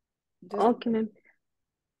 Just Okay, ma'am.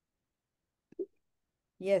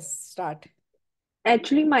 yes, start.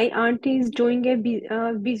 Actually, my aunt is doing a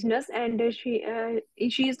business, and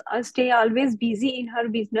she's stay always busy in her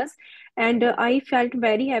business. And I felt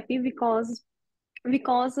very happy because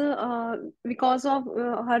because of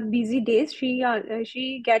her busy days,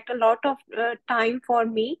 she get a lot of time for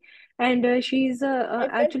me. And I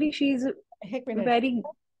felt actually she's एक minute. very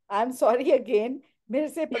I'm sorry again. मेरे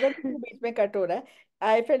से पता नहीं क्यों बीच में cut हो रहा है.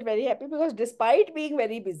 I felt very happy because despite being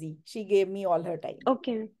very busy, she gave me all her time.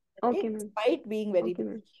 okay. Okay, Okay, ma'am. despite being very Okay, busy,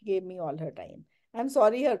 ma'am. she gave me all her time. I'm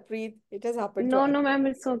sorry, Harpreet. It has happened No, twice. no, ma'am,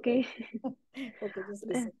 it's okay. Okay, just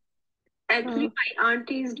listen. uh, Actually, my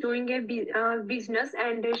aunt is doing a business,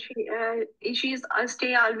 and she's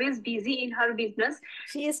stay always busy in her business.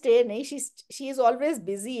 She is stay nahi, she is always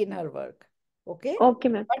busy in her work. Okay, okay,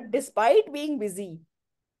 ma'am. but despite being busy,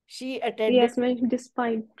 she attended. Yes, ma'am,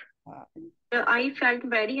 despite. uh, I felt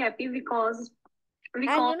very happy and because you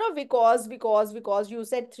know, because you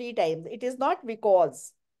said 3 times. It is not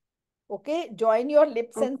because. Okay, join your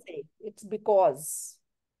lips Okay. and say it's because.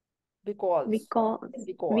 Because. because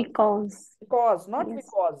Because. because Because, not yes,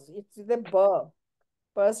 because. It's the burr.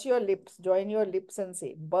 Purse your lips, join your lips and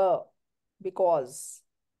say burr. Because.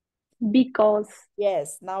 because.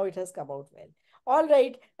 Yes, now it has come out well. All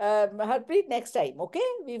right, Harpreet, next time. Okay,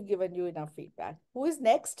 we've given you enough feedback. Who is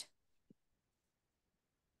next?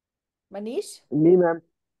 Manish? Me, ma'am.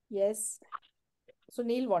 Yes.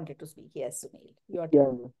 Sunil wanted to speak. Yes, Sunil, your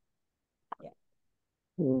turn. Yeah.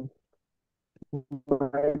 Yeah. Mm.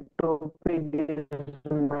 My topic is,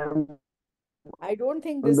 ma'am, I don't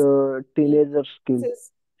think this the teenager skill.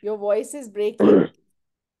 is your voice is breaking.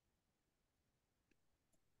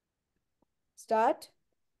 Start.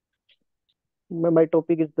 My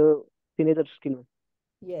topic is the teenager skill.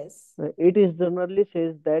 Yes. It is generally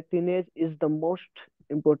says that teenage is the most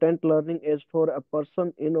important learning age for a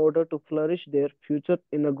person in order to flourish their future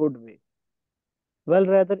in a good way. Well,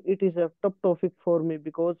 rather, it is a tough topic for me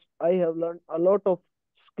because I have learned a lot of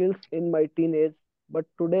skills in my teenage. But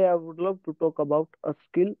today I would love to talk about a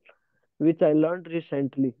skill which I learned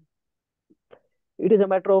recently. It is a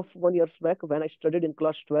matter of 1 year back when I studied in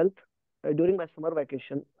class 12th. During my summer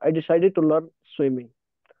vacation, I decided to learn swimming.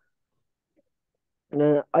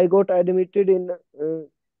 I got admitted in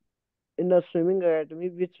a swimming academy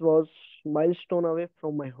which was milestone away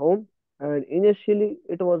from my home. And initially,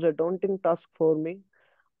 it was a daunting task for me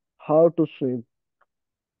how to swim.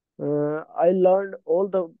 I learned all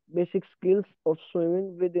the basic skills of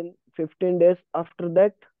swimming within 15 days. After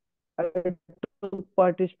that, I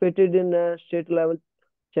participated in a state level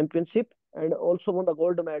championship and also won the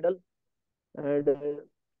gold medal. And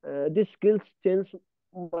these skills changed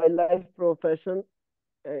my life profession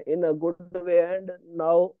in a good way. And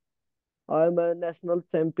now I'm a national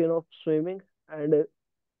champion of swimming. And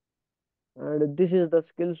and this is the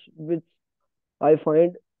skills which I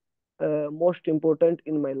find most important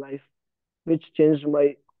in my life, which changed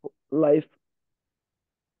my life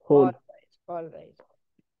All whole. right, all right.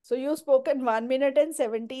 So you spoke in 1 minute and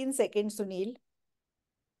 17 seconds, Sunil.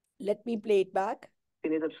 Let me play it back.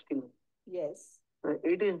 Teenager skill. Yes.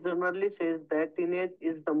 It is generally says that teenage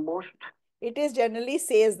is the most It is generally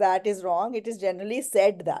says that is wrong. It is generally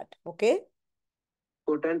said that. Okay.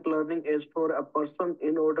 important learning age for a person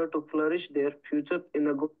in order to flourish their future in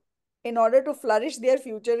a good. In order to flourish, their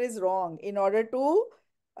future is wrong. In order to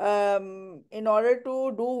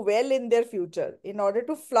do well in their future, in order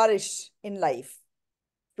to flourish in life.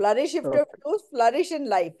 Flourish if they Okay, do flourish in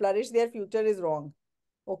life, flourish their future is wrong.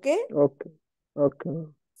 Okay. okay, okay,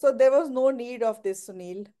 So there was no need of this,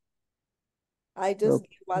 Sunil. I just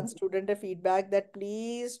gave okay, one student a feedback that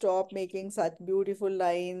please stop making such beautiful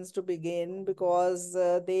lines to begin because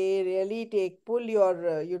they really pull your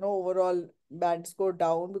overall band score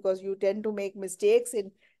down because you tend to make mistakes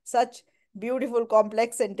in such beautiful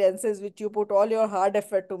complex sentences which you put all your hard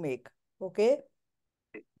effort to make. Okay.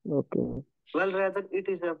 okay. Well, rather, it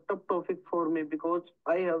is a tough topic for me because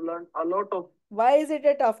I have learned a lot of. Why is it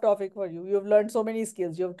a tough topic for you? You've learned so many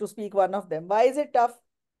skills. You have to speak one of them. Why is it tough?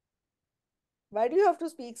 Why do you have to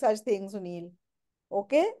speak such things, Sunil?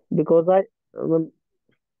 Okay. Because You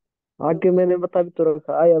आगे मैंने बता भी तो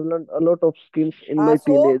रखा I have learned a lot of skills in Ah, my so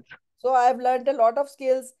teenage. so I've learned a lot of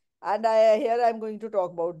skills, and I'm going to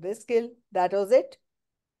talk about this skill. That was it.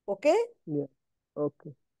 Okay. Yeah,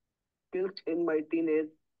 okay. Skills in my teenage,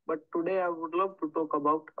 but today I would love to talk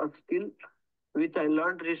about a skill which I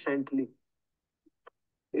learned recently.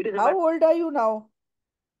 It is How about. old are you now?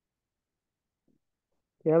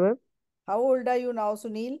 Yeah, ma'am. How old are you now,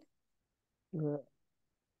 Sunil? Uh,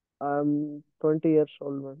 I'm 20 years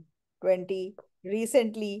old, ma'am. 20.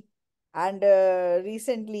 Recently. And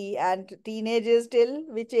recently. And teenage is till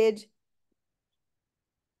which age?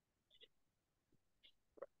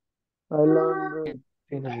 I learned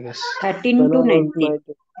 18, I guess. 13 when I to was 19.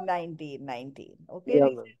 19. 19. Okay, Yeah,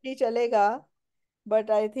 ma'am. recently chalega.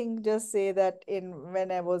 But I think just say that in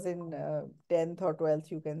when I was in 10th or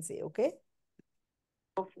 12th, you can say, okay?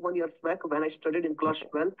 Of 1 year back, when I studied in class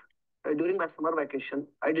 12th, during my summer vacation,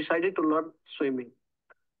 I decided to learn swimming.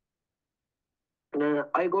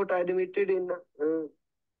 I got admitted in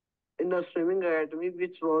a swimming academy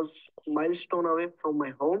which was milestone away from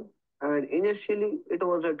my home. And initially, it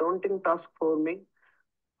was a daunting task for me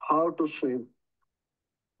how to swim.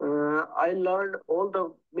 I learned all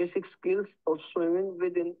the basic skills of swimming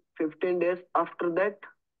within 15 days. After that,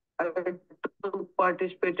 I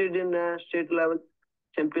participated in a state level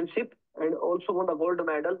championship and also won a gold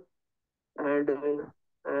medal. And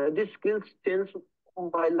these skills changed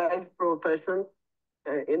my life profession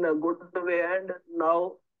in a good way. And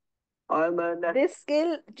now I'm a This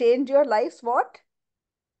skill change your life's what?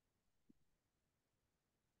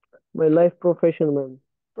 my life profession, man.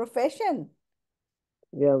 Profession.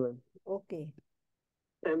 Yeah, man. Okay.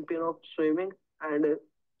 Champion of swimming, and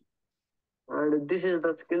this is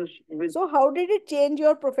the skills with. So how did it change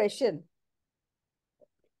your profession?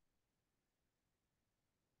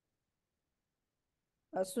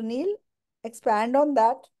 Sunil, expand on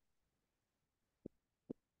that.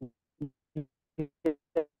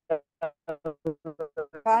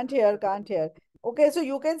 Can't hear. Okay, so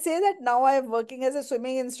you can say that now I am working as a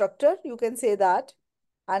swimming instructor. You can say that.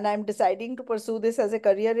 And I'm deciding to pursue this as a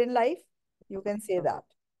career in life. You can say that.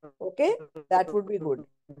 Okay, that would be good.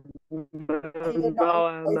 Now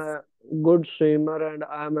I'm a good swimmer and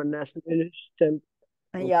I'm a nationalist champ.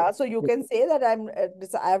 Okay. Yeah, so you can say that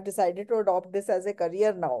I have decided to adopt this as a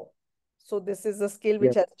career now. So this is a skill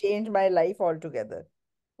which Yep. has changed my life altogether.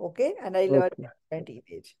 Okay, and I learned Okay. it at my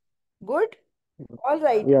teenage. Good. All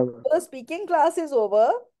right. Yeah, man. So the speaking class is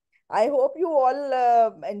over. I hope you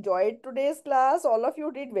all enjoyed today's class. All of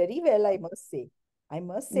you did very well, I must say. I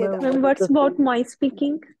must say Ma'am, that. what is What's the about skill? my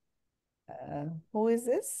speaking? Who is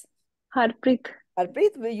this? Harpreet.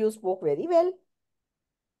 Harpreet, you spoke very well.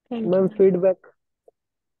 Thank Ma'am, you. feedback.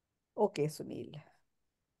 Okay, Sunil.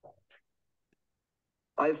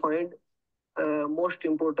 I find most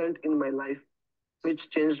important in my life, which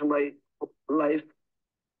changed my life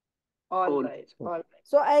All whole. right, all right.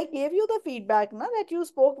 So I gave you the feedback, na, that you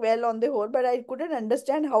spoke well on the whole, but I couldn't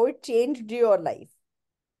understand how it changed your life.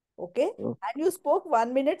 Okay. Oh, And you spoke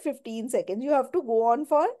 1 minute, 15 seconds. You have to go on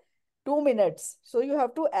for 2 minutes. So you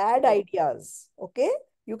have to add ideas. Okay.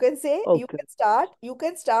 You can say, okay. you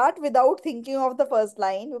can start without thinking of the first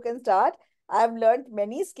line. You can start. I've learned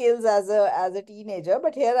many skills as a teenager,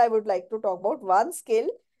 but here I would like to talk about one skill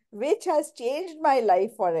which has changed my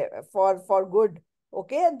life for good.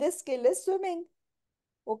 Okay, and this skill is swimming.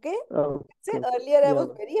 Okay. Say Okay. earlier I Yeah. was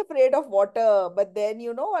very afraid of water, but then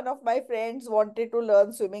one of my friends wanted to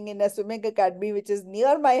learn swimming in a swimming academy which is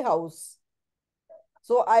near my house.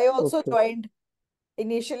 So I also Okay. joined.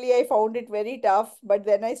 Initially, I found it very tough, but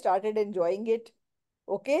then I started enjoying it.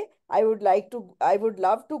 Okay, I would love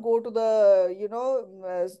to go to the,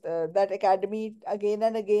 that academy again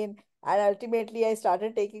and again. And ultimately, I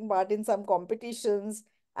started taking part in some competitions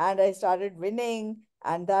and I started winning,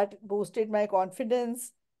 and that boosted my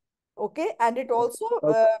confidence. Okay, and it also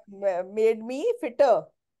Okay. made me fitter.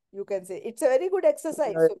 You can say it's a very good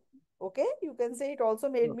exercise. Yeah. So, okay, you can say it also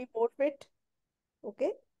made me more fit.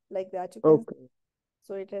 Okay, like that you can. Okay.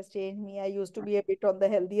 So it has changed me. I used to be a bit on the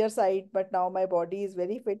healthier side, but now my body is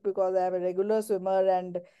very fit because I am a regular swimmer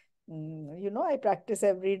and I practice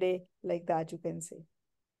every day, like that you can say.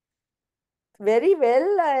 Very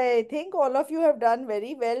well. I think all of you have done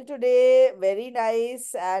very well today. Very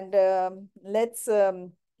nice. And let's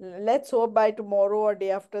hope by tomorrow or day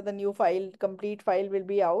after the new file, complete file will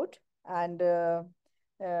be out. And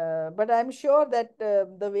but I'm sure that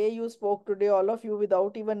the way you spoke today, all of you,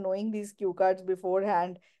 without even knowing these cue cards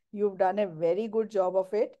beforehand, you've done a very good job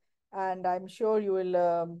of it. And I'm sure you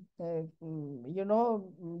will,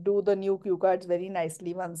 do the new cue cards very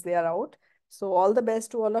nicely once they are out. So all the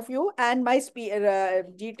best to all of you. And my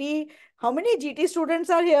GT, how many GT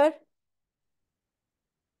students are here?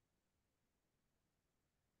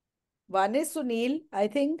 One is Sunil, I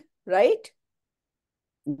think, right?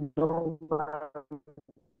 No, ma'am.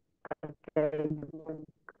 Academic.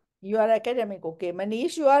 You are academic. Okay.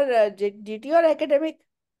 Manish, you are GT or academic?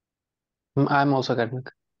 I'm also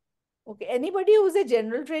academic. Okay. Anybody who's a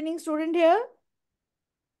general training student here?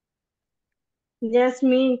 Yes,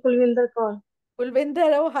 me, Kulvinder Kaur.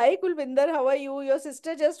 Kulvinder. Oh, hi, Kulvinder. How are you? Your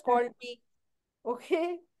sister just called me.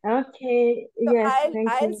 Okay. Okay, So yes, thank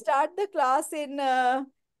I'll you. start the class in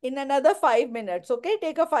another 5 minutes. Okay.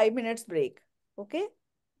 Take a 5 minutes break. Okay.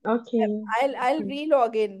 Okay, I'll okay.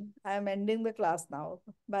 re-log in. I'm ending the class now.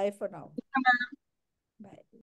 Bye for now.